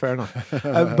absolutely fair enough.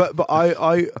 But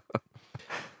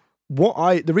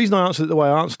the reason I answered it the way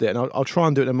I answered it, and I'll try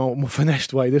and do it in a more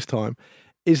finessed way this time,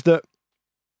 is that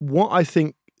what I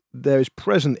think there is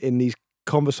present in these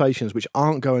conversations which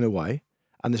aren't going away,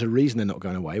 and there's a reason they're not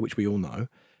going away, which we all know.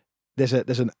 There's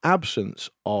an absence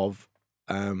of,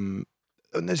 and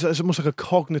there's almost like a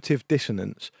cognitive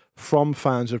dissonance from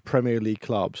fans of Premier League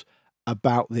clubs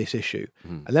about this issue.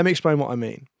 And let me explain what I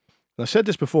mean. And I said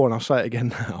this before, and I'll say it again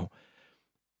now.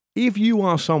 If you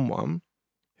are someone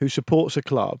who supports a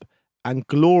club and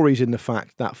glories in the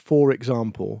fact that, for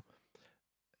example,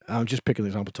 I'm just picking an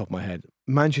example top of my head,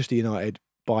 Manchester United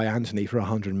buy Andoni for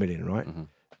 100 million, right?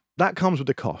 That comes with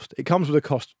a cost. It comes with a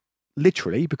cost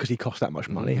literally because he costs that much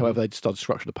money. However, they start to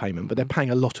structure the payment, but they're paying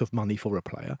a lot of money for a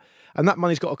player. And that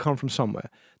money's got to come from somewhere.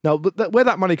 Now, where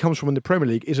that money comes from in the Premier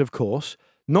League is, of course,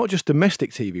 not just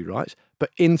domestic TV rights,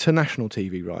 but international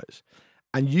TV rights.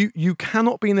 And you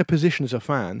cannot be in a position as a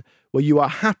fan where you are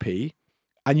happy,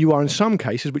 and you are in some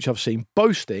cases, which I've seen,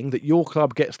 boasting that your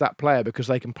club gets that player because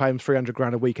they can pay him 300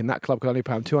 grand a week and that club can only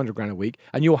pay him 200 grand a week,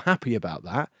 and you're happy about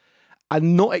that,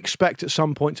 and not expect at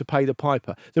some point to pay the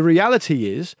piper. The reality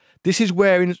is, this is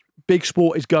where big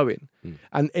sport is going.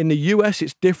 And in the US,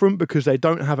 it's different because they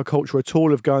don't have a culture at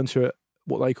all of going to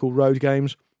what they call road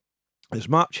games as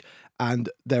much, and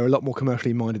they're a lot more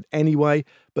commercially minded anyway.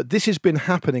 But this has been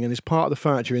happening, and it's part of the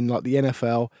furniture in like the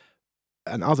NFL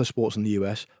and other sports in the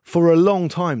US for a long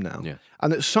time now. Yeah.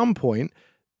 And at some point,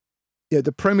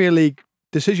 the Premier League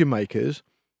decision makers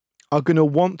are going to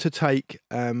want to take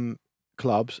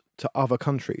clubs to other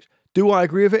countries. Do I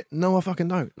agree with it? No, I fucking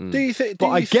don't. Do you think? But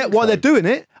I get why they're doing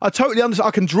it. I totally understand.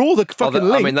 I can draw the fucking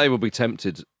link. I mean, they will be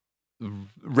tempted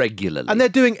regularly. And they're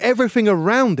doing everything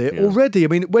around it already. I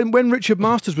mean, when Richard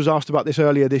Masters was asked about this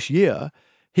earlier this year,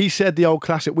 he said the old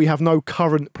classic, we have no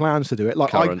current plans to do it.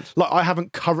 I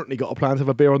haven't currently got a plan to have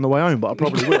a beer on the way home, but I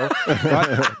probably will.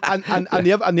 Right?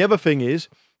 And the other thing is,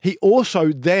 he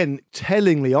also then,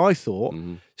 tellingly, I thought,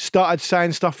 started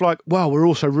saying stuff like, well, we're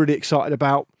also really excited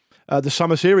about the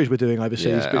summer series we're doing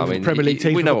overseas. Yeah, I mean, Premier League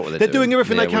teams. We know what they're doing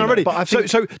everything they can already. But I think,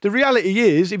 so the reality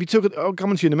is, if you took it, I'll come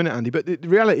on to you in a minute, Andy, but the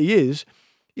reality is,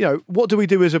 what do we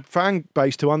do as a fan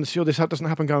base to ensure this doesn't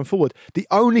happen going forward? The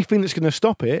only thing that's going to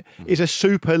stop it is a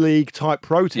Super League type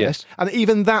protest. Yes. And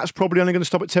even that's probably only going to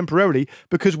stop it temporarily,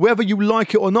 because whether you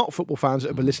like it or not, football fans that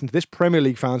have been listening to this, Premier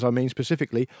League fans, I mean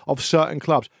specifically, of certain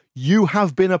clubs, you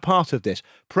have been a part of this.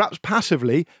 Perhaps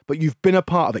passively, but you've been a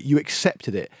part of it. You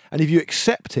accepted it. And if you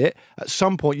accept it, at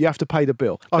some point you have to pay the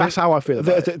bill. That's how I feel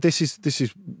about it. This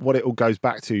is what it all goes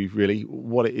back to, really,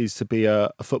 what it is to be a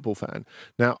football fan.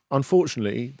 Now,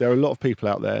 unfortunately, there are a lot of people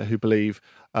out there who believe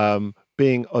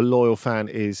being a loyal fan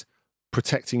is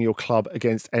protecting your club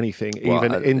against anything,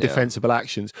 even indefensible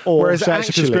actions. Or whereas it's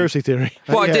a conspiracy theory.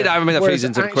 Well, that feeds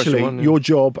into question one. Your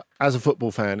job as a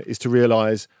football fan is to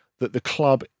realise that the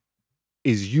club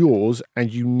is yours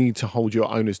and you need to hold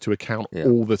your owners to account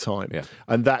all the time. Yeah.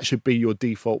 And that should be your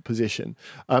default position.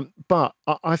 But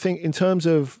I think in terms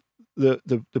of the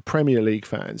Premier League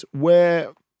fans,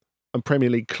 and Premier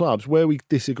League clubs, where we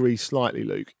disagree slightly,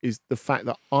 Luke, is the fact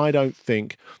that I don't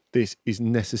think this is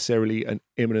necessarily an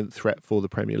imminent threat for the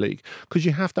Premier League. Because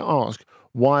you have to ask,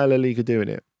 why are La Liga doing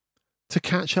it? To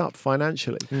catch up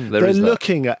financially. They're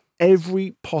looking at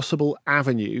every possible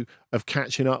avenue of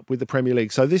catching up with the Premier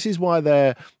League. So this is why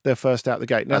they're first out the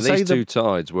gate. Now, and these two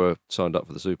sides were signed up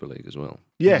for the Super League as well.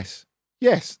 Yes,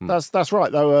 that's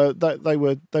right. They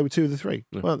were two of the three,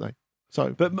 weren't they?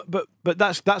 So, but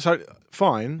that's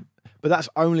fine. But that's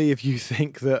only if you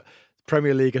think that the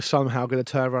Premier League are somehow going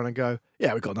to turn around and go,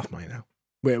 yeah, we've got enough money now.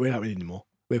 We don't need any more.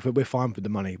 We're fine with the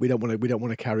money. We don't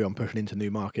want to carry on pushing into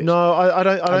new markets. No, I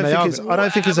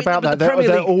don't think it's about that.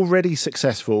 They're already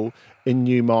successful in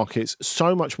new markets,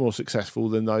 so much more successful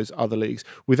than those other leagues,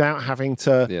 without having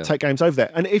to take games over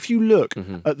there. And if you look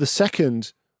at the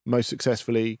second most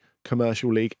successfully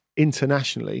commercial league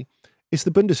internationally, it's the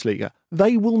Bundesliga.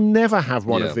 They will never have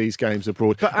one of these games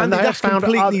abroad. But Andy, that's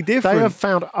completely different. They have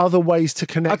found other ways to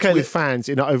connect with fans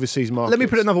in overseas markets. Let me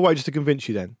put it another way just to convince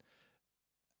you then.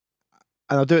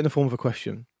 And I'll do it in the form of a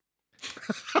question.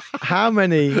 How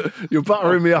many... You're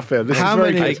buttering me up here. This is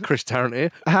very good. Chris Tarrant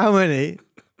here. How many...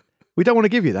 We don't want to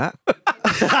give you that.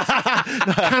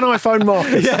 Can I phone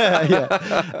Marcus?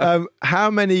 Yeah. How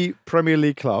many Premier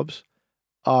League clubs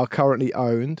are currently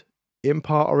owned, in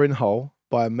part or in whole,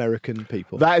 by American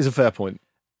people? That is a fair point.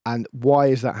 And why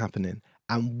is that happening?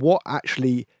 And what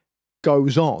actually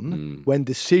goes on when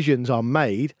decisions are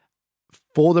made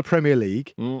for the Premier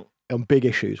League on big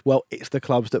issues? Well, it's the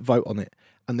clubs that vote on it.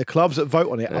 And the clubs that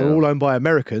vote on it are all owned by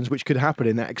Americans, which could happen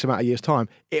in X amount of years' time.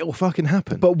 It will fucking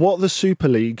happen. But what the Super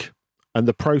League and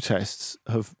the protests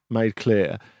have made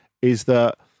clear is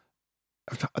that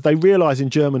they realise in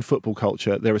German football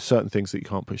culture there are certain things that you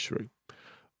can't push through.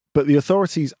 But the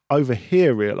authorities over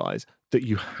here realise that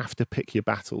you have to pick your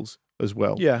battles as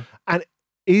well. Yeah. And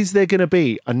is there going to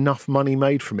be enough money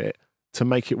made from it to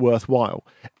make it worthwhile?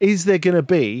 Is there going to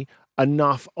be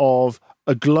enough of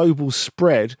a global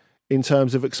spread in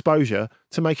terms of exposure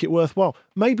to make it worthwhile?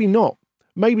 Maybe not.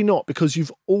 Maybe not, because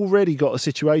you've already got a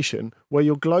situation where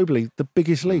you're globally the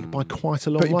biggest league by quite a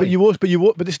long way.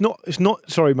 But it's not.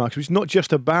 Sorry, Marcus. It's not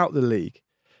just about the league.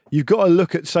 You've got to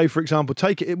look at, say, for example,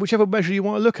 take it whichever measure you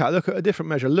want to look at. Look at a different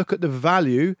measure. Look at the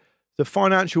value, the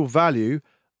financial value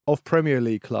of Premier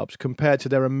League clubs compared to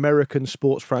their American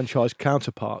sports franchise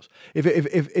counterparts.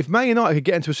 If Man United could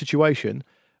get into a situation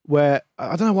where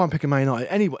I don't know why I'm picking Man United.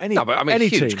 Any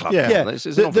huge team, club. Yeah. It's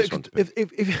an obvious one to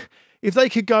pick. If they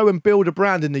could go and build a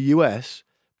brand in the US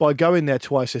by going there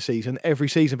twice a season, every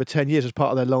season for 10 years as part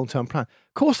of their long-term plan,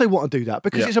 of course they want to do that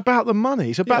because it's about the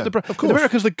money. It's about the brand. Of course.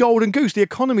 America's the golden goose, the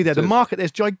economy there, the market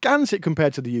there's gigantic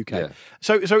compared to the UK. Yeah.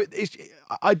 So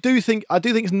I do think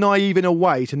it's naive in a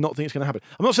way to not think it's going to happen.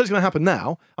 I'm not saying it's going to happen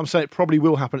now. I'm saying it probably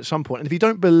will happen at some point. And if you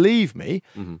don't believe me,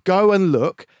 go and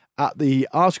look at the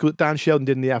article that Dan Sheldon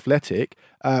did in The Athletic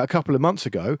a couple of months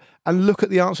ago and look at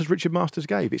the answers Richard Masters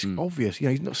gave. It's obvious. You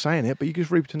know, he's not saying it, but you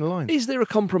just read between the lines. Is there a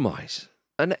compromise?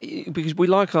 And because we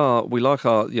like our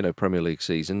Premier League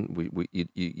season,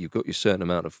 you've got your certain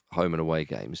amount of home and away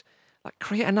games. Like,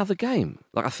 create another game,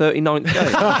 like a 39th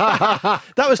game.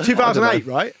 That was 2008,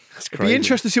 right? That's It'd crazy. be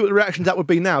interesting to see what the reaction that would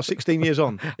be now, 16 years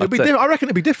on. I reckon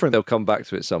it'd be different. They'll come back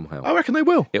to it somehow. I reckon they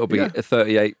will. It'll be a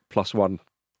 38 plus 1.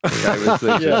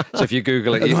 So if you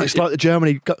Google it, it's like the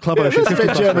Germany club ownership. It's a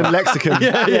bit German lexicon.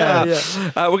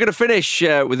 We're going to finish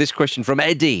with this question from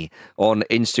Eddie on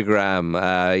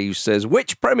Instagram. He says,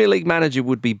 which Premier League manager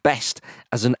would be best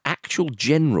as an actual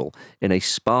general in a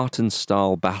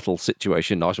Spartan-style battle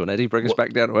situation? Nice one, Eddie. Bring us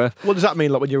back down to earth. What does that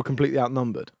mean, like when you're completely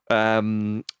outnumbered?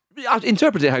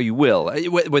 Interpret it how you will,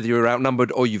 whether you're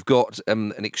outnumbered or you've got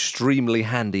an extremely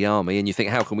handy army and you think,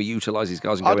 how can we utilise these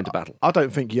guys and go into battle? I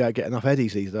don't think you get enough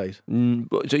Eddies these days.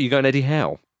 So you're going Eddie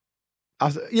Howe?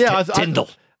 Tyndall.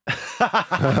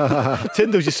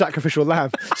 Tyndall's your sacrificial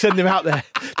lamb. Send him out there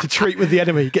to treat with the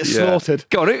enemy, get slaughtered.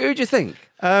 Go on, who do you think?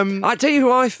 I tell you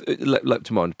who I leapt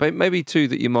to mind. Maybe two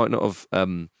that you might not have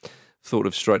thought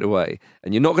of straight away.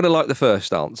 And you're not going to like the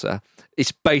first answer.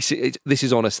 It's basic. This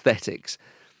is on aesthetics.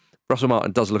 Russell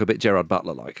Martin does look a bit Gerard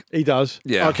Butler-like. He does.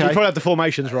 Yeah. Okay. He probably had the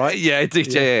formations right. Yeah.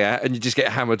 And you just get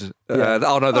hammered.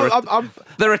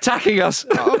 They're attacking us.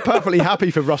 I'm perfectly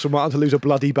happy for Russell Martin to lose a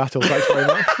bloody battle. Thanks very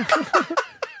much.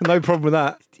 No problem with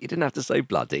that. You didn't have to say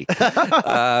bloody.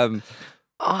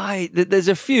 There's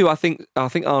a few. I think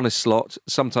Arne Slot.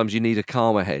 Sometimes you need a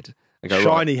calmer head.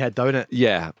 Shiny head, don't it?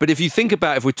 Yeah. But if you think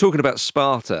about, if we're talking about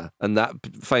Sparta and that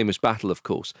famous battle, of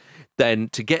course, then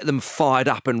to get them fired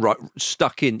up and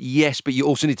stuck in, yes, but you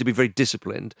also need to be very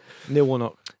disciplined. Neil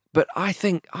Warnock. But I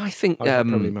think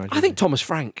Thomas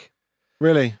Frank.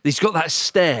 Really? He's got that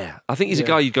stare. I think he's a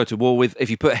guy you'd go to war with.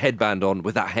 If you put a headband on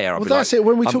with that hair, I'd be that's like, it.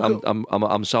 When we talk,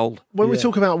 I'm sold. When we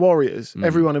talk about warriors,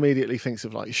 everyone immediately thinks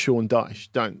of like Sean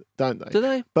Dyche, don't they? Do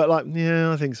they? But like,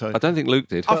 yeah, I think so. I don't think Luke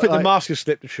did. I think the mask has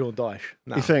slipped of Sean Dyche.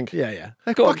 No. You think? Yeah.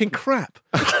 They're fucking crap.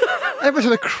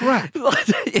 Everything crap. Like,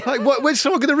 when's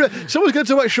someone's going to talk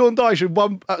about Sean Dyche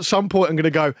and at some point I'm going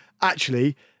to go,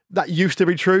 actually, that used to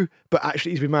be true, but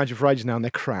actually he's been manager for ages now and they're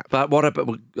crap. But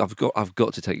I've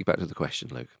got to take you back to the question,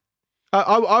 Luke.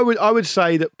 I would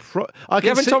say that. You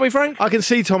having Tommy Frank? I can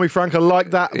see Tommy Frank. I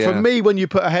like that. Yeah. For me, when you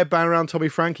put a headband around Tommy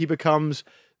Frank, he becomes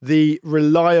the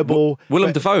reliable.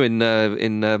 Willem Dafoe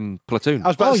in Platoon. I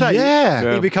was about to say,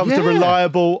 yeah. he becomes the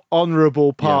reliable,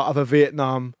 honourable part of a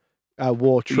Vietnam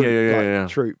war troop.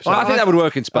 Troops. I think that would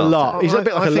work in Spartan. A lot. He's a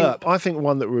bit like a lerp. I think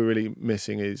one that we're really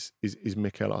missing is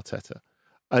Mikel Arteta,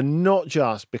 and not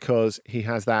just because he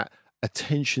has that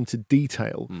attention to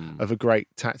detail of a great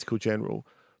tactical general,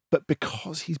 but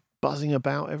because he's buzzing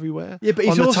about everywhere. Yeah, but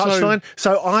he's on the also touchline.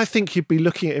 So I think you'd be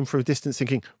looking at him from a distance,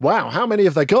 thinking, "Wow, how many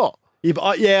have they got?" Yeah, but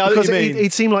I Because know what you mean.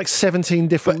 it seemed like 17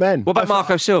 different men. What about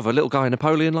Marco Silva, little guy,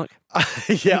 Napoleon like?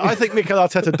 Yeah, I think Mikel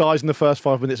Arteta dies in the first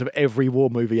 5 minutes of every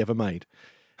war movie ever made.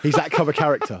 He's that kind of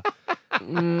character.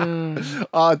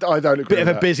 I don't agree. Bit of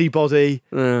a busybody,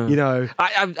 you know,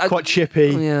 quite chippy.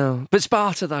 Yeah, but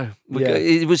Sparta though,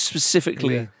 it was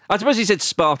specifically. Yeah. I suppose he said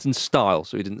Spartan style,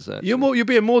 so he didn't say it. You're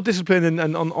being more disciplined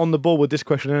and on the ball with this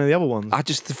question than any of the other ones. I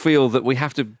just feel that we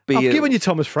have to be. I've given you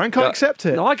Thomas Frank. I accept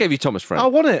it. No, I gave you Thomas Frank. I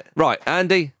want it. Right,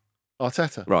 Andy.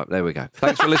 Arteta. Right, there we go.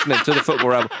 Thanks for listening to the Football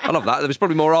Ramble. I love that. There was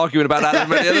probably more arguing about that than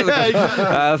many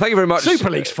others. Thank you very much.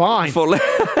 Super League's fine. For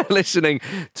listening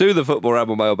to the Football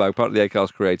Ramble Mailbag, part of the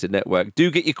Acast Created Network. Do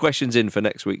get your questions in for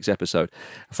next week's episode.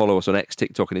 Follow us on X,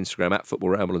 TikTok and Instagram at Football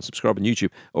Ramble, and subscribe on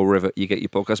YouTube or wherever you get your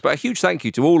podcasts. But a huge thank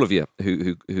you to all of you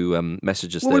who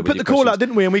messaged us. Well, we put the call out,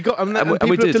 didn't we? And we got and people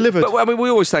we have delivered. But, I mean, we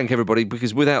always thank everybody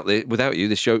because without you,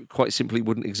 this show quite simply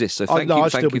wouldn't exist. So thank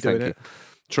you.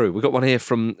 True. We've got one here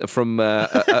from a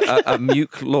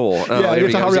Muke Law. You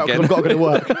have to hurry up because I've got to go to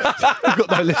work. I've got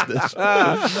no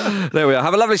listeners. There we are.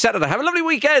 Have a lovely Saturday. Have a lovely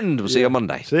weekend. We'll see you on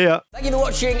Monday. See ya. Thank you for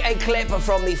watching a clip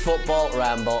from the Football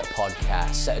Ramble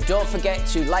podcast. Don't forget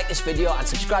to like this video and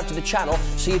subscribe to the channel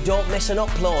so you don't miss an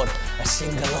upload. A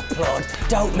single upload.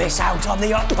 Don't miss out on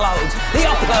the uploads. The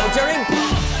uploads are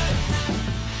important.